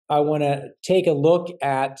I want to take a look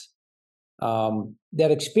at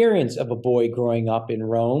that experience of a boy growing up in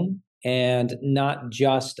Rome, and not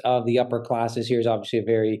just of the upper classes. Here's obviously a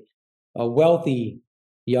very wealthy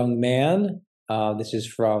young man. This is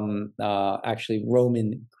from actually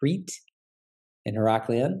Roman Crete and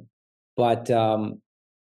Heracleon. But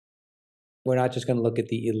we're not just going to look at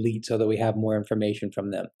the elites, although we have more information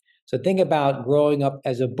from them. So think about growing up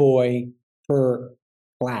as a boy per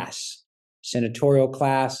class: senatorial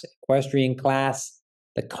class, equestrian class,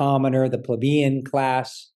 the commoner, the plebeian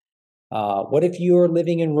class. What if you're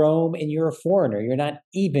living in Rome and you're a foreigner? You're not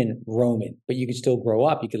even Roman, but you can still grow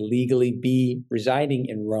up. You could legally be residing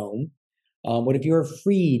in Rome. What if you're a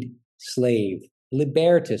freed slave,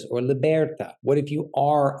 libertus or liberta? What if you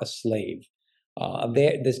are a slave?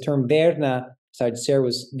 This term verna,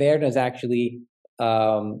 verna is actually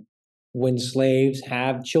when slaves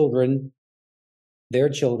have children, their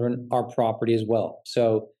children are property as well.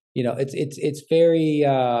 So, it's very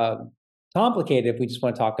complicated if we just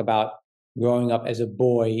want to talk about growing up as a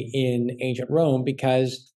boy in ancient Rome,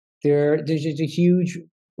 because there's just a huge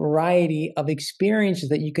variety of experiences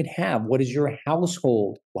that you could have. What is your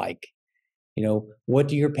household like? What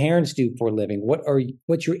do your parents do for a living?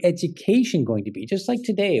 What's your education going to be? Just like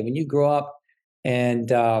today, when you grow up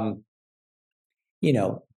and,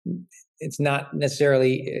 it's not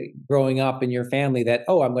necessarily growing up in your family that,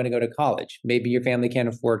 oh, I'm going to go to college. Maybe your family can't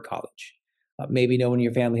afford college. Maybe no one in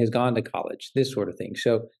your family has gone to college, this sort of thing.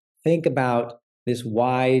 So think about this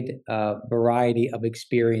wide variety of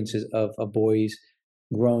experiences of boys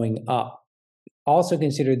growing up. Also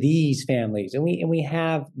consider these families, and we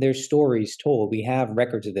have their stories told. We have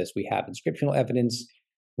records of this. We have inscriptional evidence.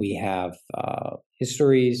 We have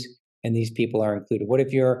histories, and these people are included. What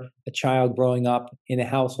if you're a child growing up in a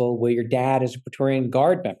household where your dad is a Praetorian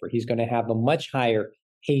Guard member? He's going to have a much higher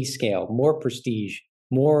pay scale, more prestige,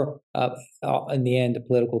 more, in the end,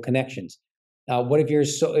 political connections. What if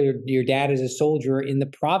your dad is a soldier in the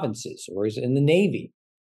provinces or is in the Navy?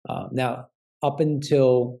 Now, up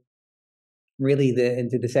until really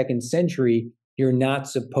into the second century, you're not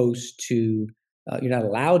supposed to, you're not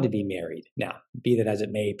allowed to be married. Now, be that as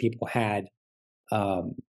it may, people had,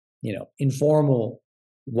 informal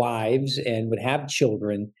wives and would have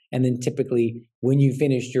children. And then typically when you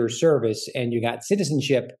finished your service and you got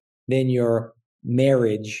citizenship, then your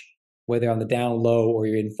marriage, whether on the down low or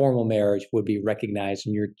your informal marriage, would be recognized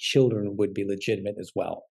and your children would be legitimate as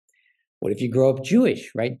well. What if you grow up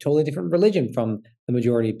Jewish, right? Totally different religion from the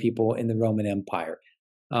majority of people in the Roman Empire.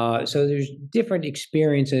 So there's different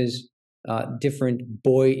experiences, different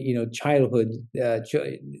childhood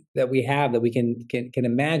that we have that we can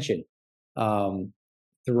imagine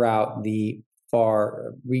throughout the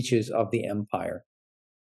far reaches of the empire.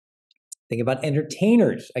 Think about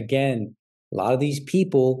entertainers. Again, a lot of these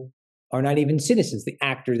people are not even citizens. The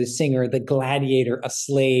actor, the singer, the gladiator, a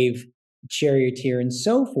slave, charioteer, and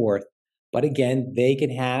so forth. But again, they can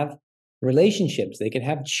have relationships. They can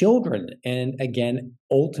have children. And again,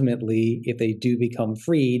 ultimately, if they do become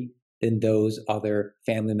freed, then those other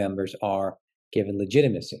family members are given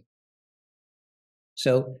legitimacy.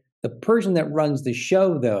 So the person that runs the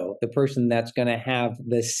show, though, the person that's going to have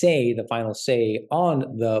the final say on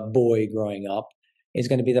the boy growing up, is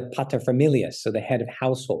going to be the paterfamilias, so the head of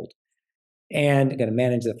household, and going to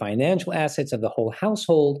manage the financial assets of the whole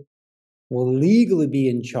household, will legally be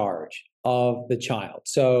in charge of the child.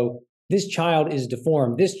 So this child is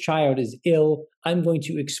deformed, this child is ill, I'm going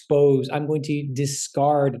to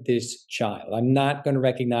discard this child. I'm not going to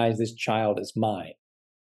recognize this child as mine.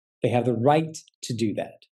 They have the right to do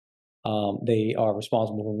that. They are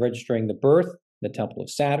responsible for registering the birth in the Temple of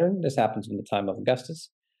Saturn. This happens in the time of Augustus.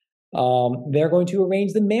 They're going to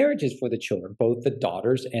arrange the marriages for the children, both the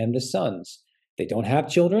daughters and the sons. If they don't have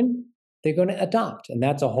children, they're going to adopt. And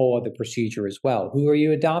that's a whole other procedure as well. Who are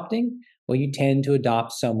you adopting? Well, you tend to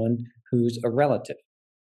adopt someone who's a relative.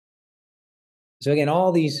 So again,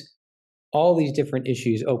 all these different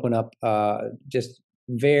issues open up just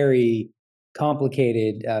very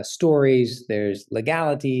complicated stories. There's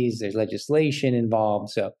legalities, there's legislation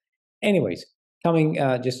involved. So anyways, coming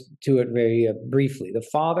just to it very briefly, the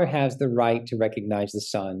father has the right to recognize the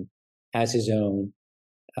son as his own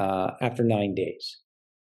after 9 days.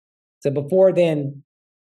 So before then,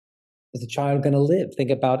 is the child going to live? Think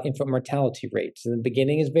about infant mortality rates. In the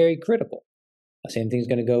beginning is very critical. Same thing is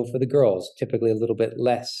going to go for the girls, typically a little bit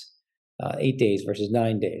less, 8 days versus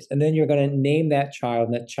 9 days. And then you're going to name that child,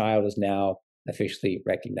 and that child is now officially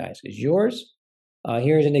recognized as yours.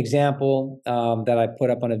 Here's an example that I put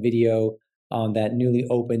up on a video on that newly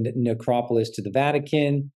opened necropolis to the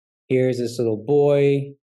Vatican. Here's this little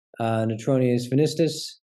boy, Netronius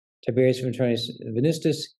Venistus. Tiberius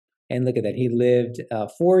Venustus, and look at that. He lived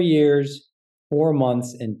 4 years, 4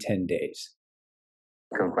 months, and 10 days.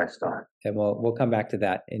 Conquestor. And we'll come back to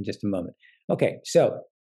that in just a moment. Okay, so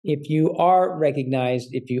if you are recognized,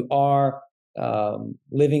 if you are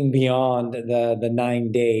living beyond the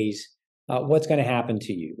 9 days, what's going to happen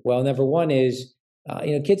to you? Well, number one is,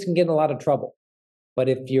 kids can get in a lot of trouble. But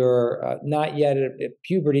if you're not yet at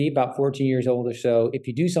puberty, about 14 years old or so, if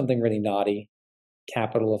you do something really naughty,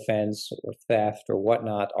 capital offense or theft or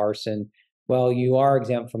whatnot, arson, well, you are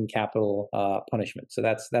exempt from capital punishment. So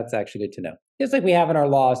that's actually good to know. Just like we have in our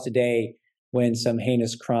laws today, when some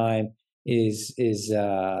heinous crime is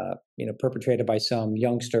perpetrated by some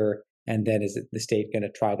youngster, and then is the state going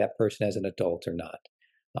to try that person as an adult or not?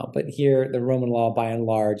 But here, the Roman law, by and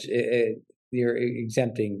large, you're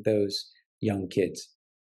exempting those young kids.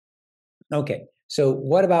 Okay, so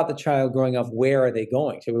what about the child growing up? Where are they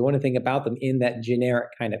going? So we want to think about them in that generic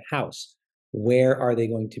kind of house. Where are they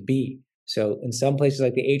going to be? So in some places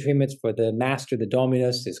like the atrium, it's for the master, the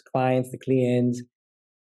dominus, his clients, the clients,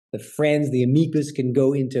 the friends, the amicus can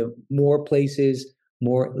go into more places,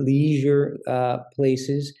 more leisure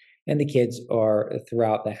places, and the kids are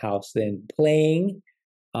throughout the house then playing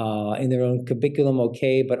in their own cubiculum,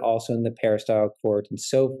 okay, but also in the peristyle court and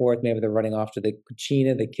so forth. Maybe they're running off to the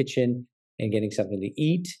cucina, the kitchen, and getting something to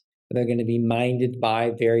eat. They're going to be minded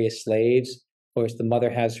by various slaves. Of course, the mother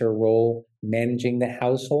has her role managing the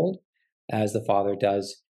household, as the father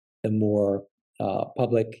does the more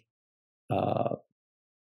public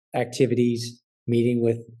activities, meeting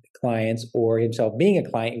with clients, or himself being a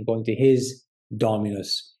client and going to his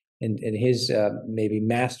dominus and his maybe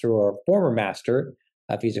master or former master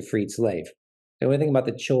if he's a freed slave. So when I think about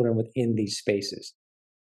the children within these spaces.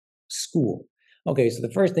 School. Okay, so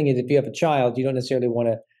the first thing is, if you have a child, you don't necessarily want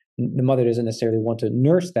to, the mother doesn't necessarily want to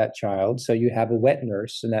nurse that child, so you have a wet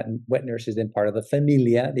nurse, and that wet nurse is then part of the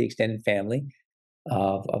familia, the extended family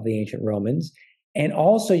of the ancient Romans. And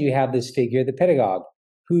also you have this figure, the pedagogue,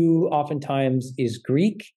 who oftentimes is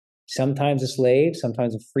Greek, sometimes a slave,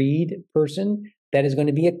 sometimes a freed person, that is going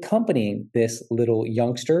to be accompanying this little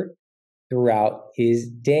youngster throughout his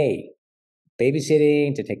day,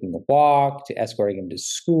 babysitting, to taking a walk, to escorting him to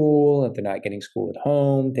school, if they're not getting school at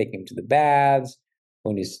home, taking him to the baths,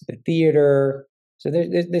 going to the theater. So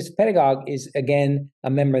this pedagogue is, again, a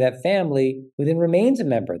member of that family who then remains a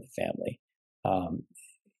member of the family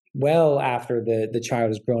well after the child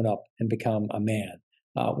has grown up and become a man.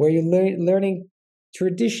 Where you're learning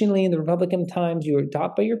traditionally in the Republican times, you were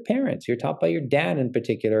taught by your parents, you're taught by your dad in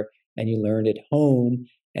particular, and you learned at home.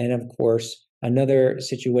 And of course, another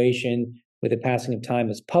situation with the passing of time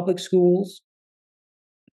is public schools,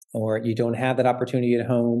 or you don't have that opportunity at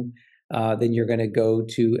home, then you're going to go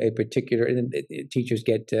to a particular, teachers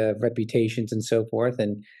get reputations and so forth,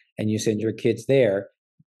 and you send your kids there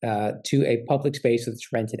to a public space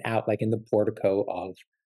that's rented out, like in the portico of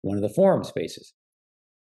one of the forum spaces.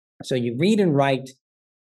 So you read and write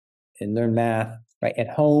and learn math right at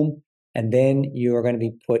home, and then you are going to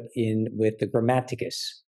be put in with the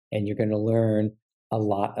grammaticus, and you're going to learn a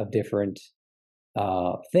lot of different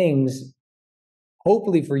things.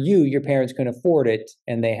 Hopefully for you, your parents can afford it,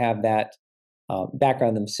 and they have that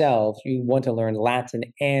background themselves. You want to learn Latin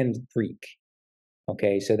and Greek.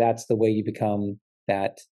 Okay, so that's the way you become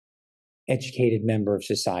that educated member of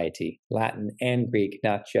society, Latin and Greek,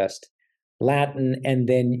 not just Latin. And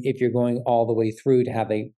then if you're going all the way through to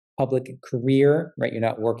have a public career, right? You're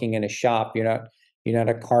not working in a shop, you're not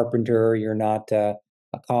a carpenter, you're not a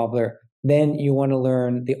cobbler, then you want to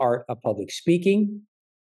learn the art of public speaking.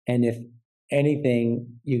 And if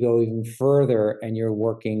anything, you go even further and you're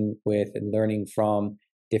working with and learning from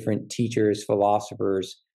different teachers,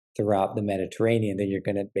 philosophers throughout the Mediterranean, then you're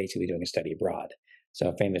going to basically doing a study abroad. So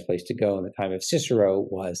a famous place to go in the time of Cicero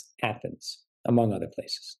was Athens, among other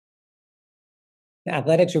places. The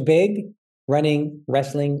athletics are big: running,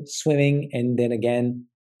 wrestling, swimming, and then again,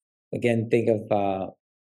 think of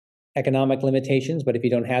economic limitations, but if you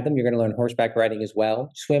don't have them, you're going to learn horseback riding as well,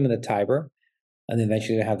 swim in the Tiber, and then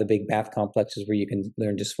eventually you'll have the big bath complexes where you can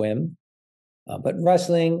learn to swim. But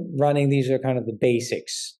wrestling, running, these are kind of the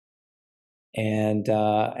basics. And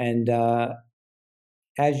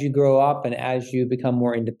as you grow up and as you become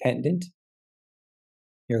more independent,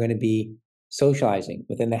 you're going to be socializing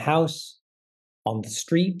within the house, on the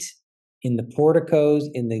street, in the porticos,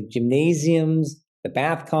 in the gymnasiums, the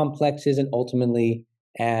bath complexes, and ultimately,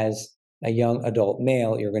 as a young adult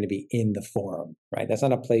male, you're going to be in the forum, right? That's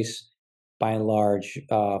not a place, by and large,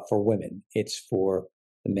 for women. It's for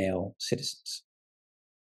the male citizens.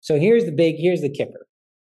 So here's the kicker.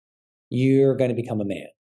 You're going to become a man.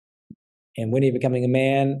 And when you're becoming a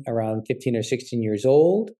man, around 15 or 16 years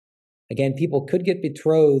old. Again, people could get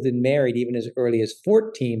betrothed and married even as early as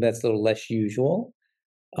 14. That's a little less usual.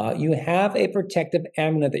 You have a protective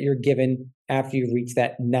amulet that you're given after you reach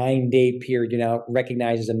that 9-day period. You're now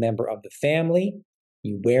recognized as a member of the family.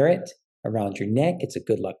 You wear it around your neck. It's a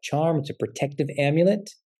good luck charm. It's a protective amulet.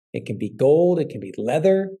 It can be gold. It can be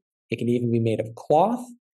leather. It can even be made of cloth.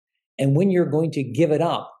 And when you're going to give it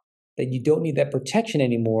up, that you don't need that protection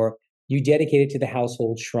anymore, you dedicate it to the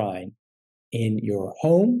household shrine in your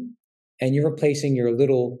home, and you're replacing your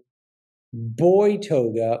little boy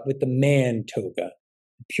toga with the man toga,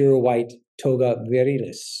 pure white toga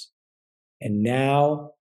virilis. And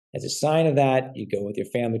now, as a sign of that, you go with your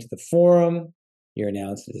family to the forum, you're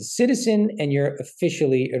announced as a citizen, and you're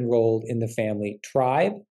officially enrolled in the family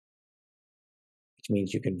tribe, which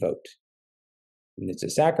means you can vote. And it's a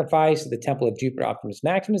sacrifice at the temple of Jupiter Optimus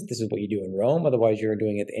Maximus. This is what you do in Rome. Otherwise, you're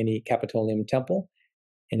doing it at any Capitolium temple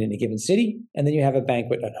and in a given city. And then you have a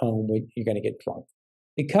banquet at home where you're going to get drunk.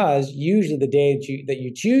 Because usually the day that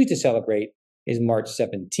you choose to celebrate is March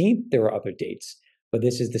 17th. There are other dates, but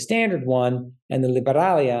this is the standard one. And the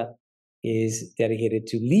Liberalia is dedicated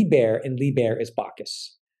to Liber, and Liber is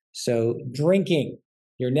Bacchus. So drinking.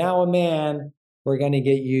 You're now a man. We're going to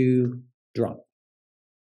get you drunk.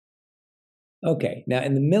 Okay, now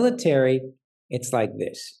in the military, it's like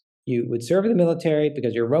this. You would serve in the military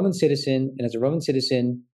because you're a Roman citizen, and as a Roman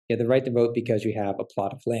citizen, you have the right to vote because you have a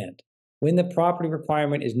plot of land. When the property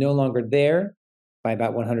requirement is no longer there, by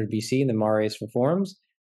about 100 BC in the Marius reforms,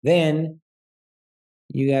 then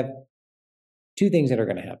you have two things that are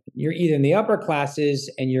going to happen. You're either in the upper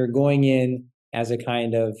classes and you're going in as a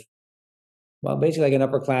kind of, well, basically like an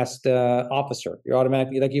upper class officer. You're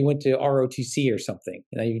automatically, like you went to ROTC or something.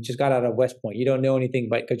 You just got out of West Point. You don't know anything,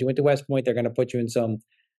 but because you went to West Point, they're going to put you in some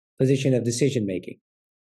position of decision making.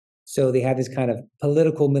 So they have this kind of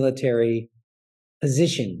political military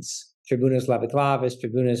positions. Tribunus labiclavis,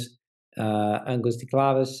 tribunus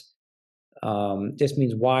angusticlavis, just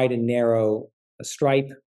means wide and narrow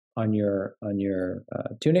stripe on your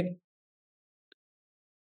tunic.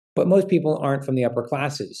 But most people aren't from the upper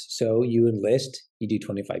classes, so you enlist, you do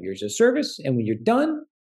 25 years of service, and when you're done,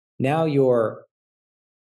 now your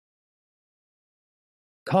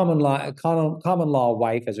common law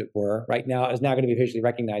wife, as it were, right now is now going to be officially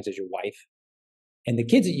recognized as your wife, and the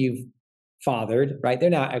kids that you've fathered, right, they're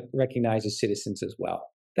now recognized as citizens as well.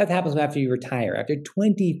 That happens after you retire, after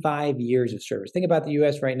 25 years of service. Think about the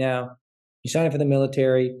U.S. right now. You sign up for the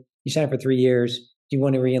military, you sign up for 3 years, you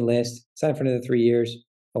want to re-enlist, sign up for another 3 years,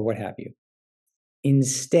 or what have you.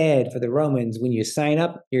 Instead, for the Romans, when you sign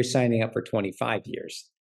up, you're signing up for 25 years.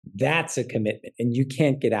 That's a commitment, and you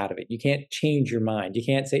can't get out of it. You can't change your mind. You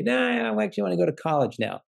can't say, nah, I actually want to go to college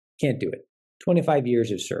now. Can't do it. 25 years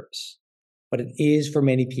of service. But it is, for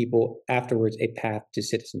many people, afterwards, a path to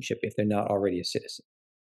citizenship if they're not already a citizen.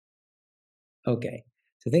 Okay,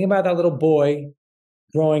 so think about that little boy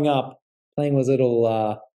growing up, playing with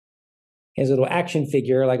his little action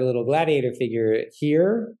figure, like a little gladiator figure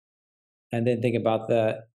here, and then think about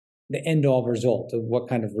the end-all result of what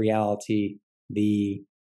kind of reality the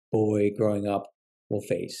boy growing up will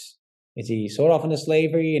face. Is he sold off into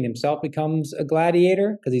slavery and himself becomes a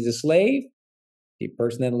gladiator because he's a slave? The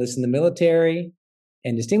person that enlists in the military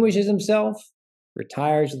and distinguishes himself,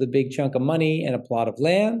 retires with a big chunk of money and a plot of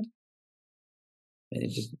land. And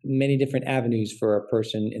it's just many different avenues for a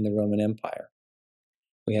person in the Roman Empire.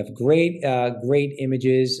 We have great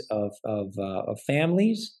images of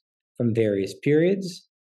families from various periods.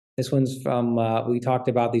 This one's from, we talked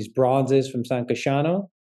about these bronzes from San Casciano.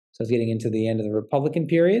 So it's getting into the end of the Republican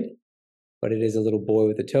period, but it is a little boy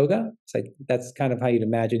with a toga. It's like, that's kind of how you'd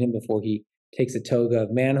imagine him before he takes the toga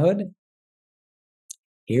of manhood.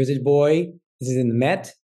 Here's his boy. This is in the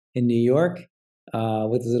Met in New York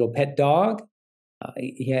with his little pet dog.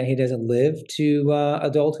 He doesn't live to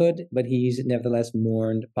adulthood, but he's nevertheless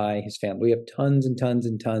mourned by his family. We have tons and tons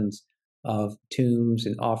and tons of tombs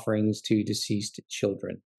and offerings to deceased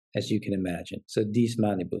children, as you can imagine. So dis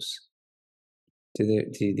manibus, to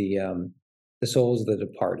the souls of the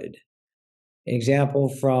departed. An example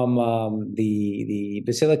from the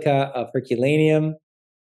Basilica of Herculaneum.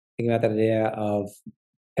 Think about that idea of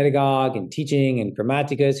pedagogue and teaching and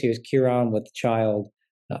grammaticus. Here's Chiron with the child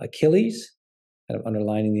Achilles, kind of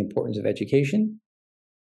underlining the importance of education.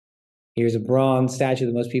 Here's a bronze statue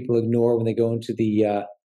that most people ignore when they go into the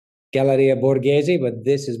Galleria Borghese, but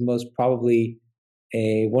this is most probably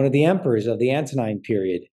one of the emperors of the Antonine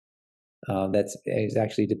period that is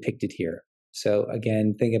actually depicted here. So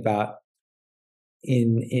again, think about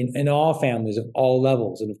in all families of all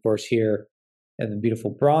levels, and of course here and the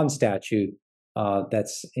beautiful bronze statue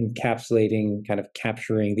that's encapsulating, kind of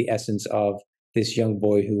capturing the essence of this young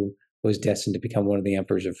boy who was destined to become one of the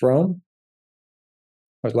emperors of Rome.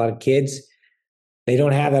 There's a lot of kids, they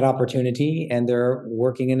don't have that opportunity, and they're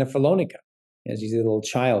working in a Phalonica, as you see a little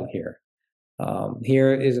child here.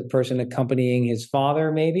 Here is a person accompanying his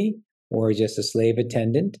father, maybe, or just a slave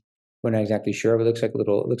attendant. We're not exactly sure, but it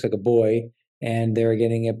looks like a boy, and they're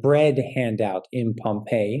getting a bread handout in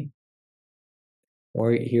Pompeii.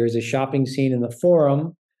 Or here's a shopping scene in the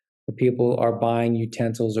Forum where people are buying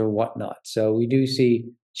utensils or whatnot. So we do see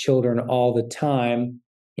children all the time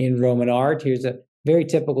in Roman art. Here's a very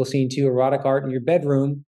typical scene too, erotic art in your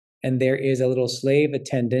bedroom, and there is a little slave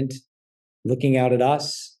attendant looking out at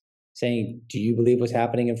us saying, do you believe what's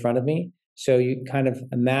happening in front of me? So you kind of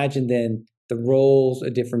imagine then the roles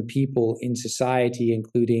of different people in society,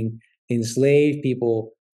 including enslaved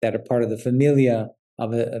people that are part of the familia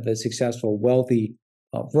of a successful, wealthy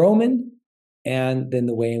Roman, and then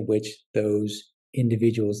the way in which those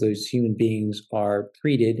individuals, those human beings, are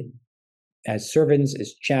treated as servants,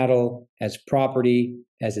 as chattel, as property,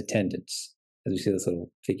 as attendants, as we see this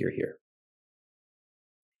little figure here.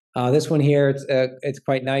 This one here, it's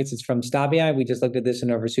quite nice. It's from Stabiae. We just looked at this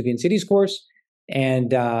in our Vesuvian Cities course,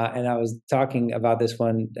 and I was talking about this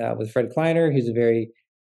one with Fred Kleiner, who's a very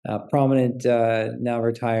prominent, now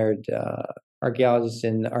retired archaeologist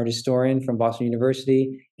and art historian from Boston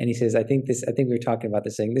University, and he says, I think we were talking about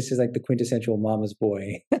this thing. This is like the quintessential mama's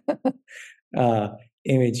boy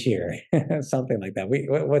image here, something like that.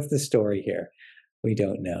 What's the story here? We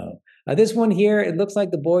don't know. This one here, it looks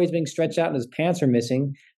like the boy is being stretched out and his pants are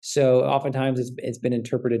missing. So oftentimes it's been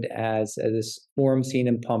interpreted as this forum scene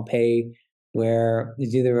in Pompeii where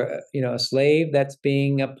it's either a slave that's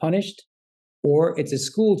being punished, or it's a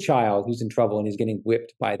school child who's in trouble and he's getting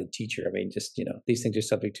whipped by the teacher. I mean, just, these things are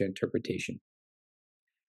subject to interpretation.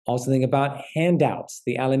 Also think about handouts,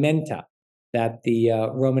 the alimenta, that the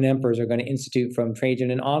Roman emperors are going to institute from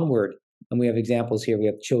Trajan and onward. And we have examples here. We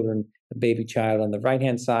have children, a baby child on the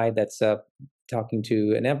right-hand side that's talking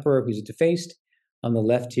to an emperor who's defaced. On the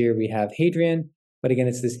left here, we have Hadrian. But again,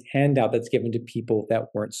 it's this handout that's given to people that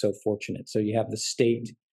weren't so fortunate. So you have the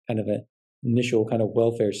state, kind of an initial kind of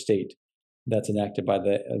welfare state that's enacted by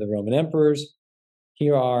the Roman emperors.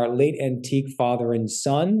 Here are late antique father and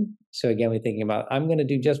son. So again, we're thinking about, I'm going to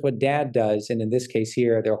do just what dad does. And in this case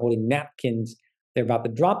here, they're holding napkins. They're about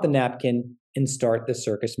to drop the napkin and start the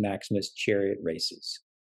Circus Maximus chariot races.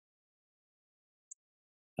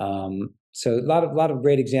 So a lot of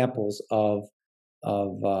great examples of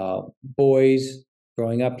boys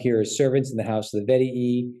growing up here as servants in the house of the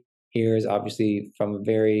Vedii. Here is obviously from a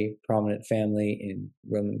very prominent family in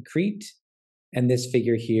Roman Crete. And this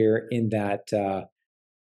figure here in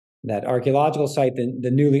that archaeological site,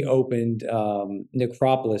 the newly opened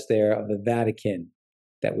necropolis there of the Vatican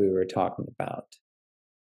that we were talking about.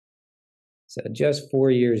 So just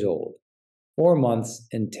 4 years old, 4 months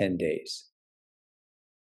and 10 days.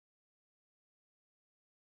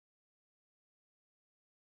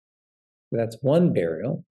 So that's one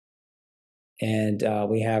burial. And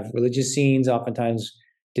we have religious scenes oftentimes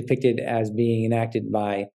depicted as being enacted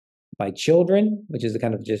by children, which is a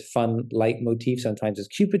kind of just fun light motif. Sometimes it's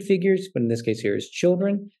Cupid figures, but in this case here is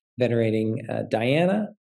children venerating Diana.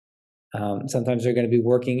 Sometimes they're going to be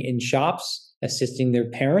working in shops, assisting their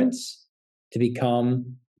parents to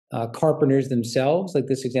become carpenters themselves, like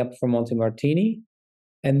this example from Montemartini.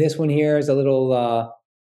 And this one here is a little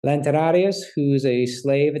Lanterarius, who's a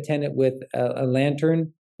slave attendant with a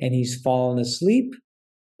lantern, and he's fallen asleep.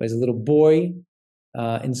 There's a little boy,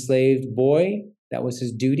 enslaved boy. That was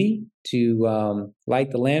his duty, to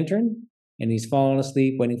light the lantern, and he's fallen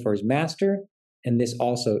asleep waiting for his master. And this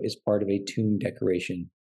also is part of a tomb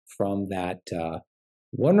decoration from that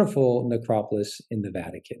wonderful necropolis in the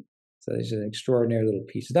Vatican. So this is an extraordinary little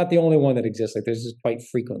piece. It's not the only one that exists. Like, this is quite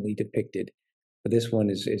frequently depicted, but this one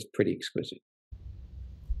is pretty exquisite.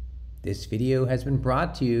 This video has been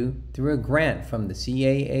brought to you through a grant from the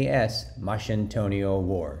CAAS Marcantonio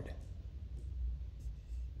Award.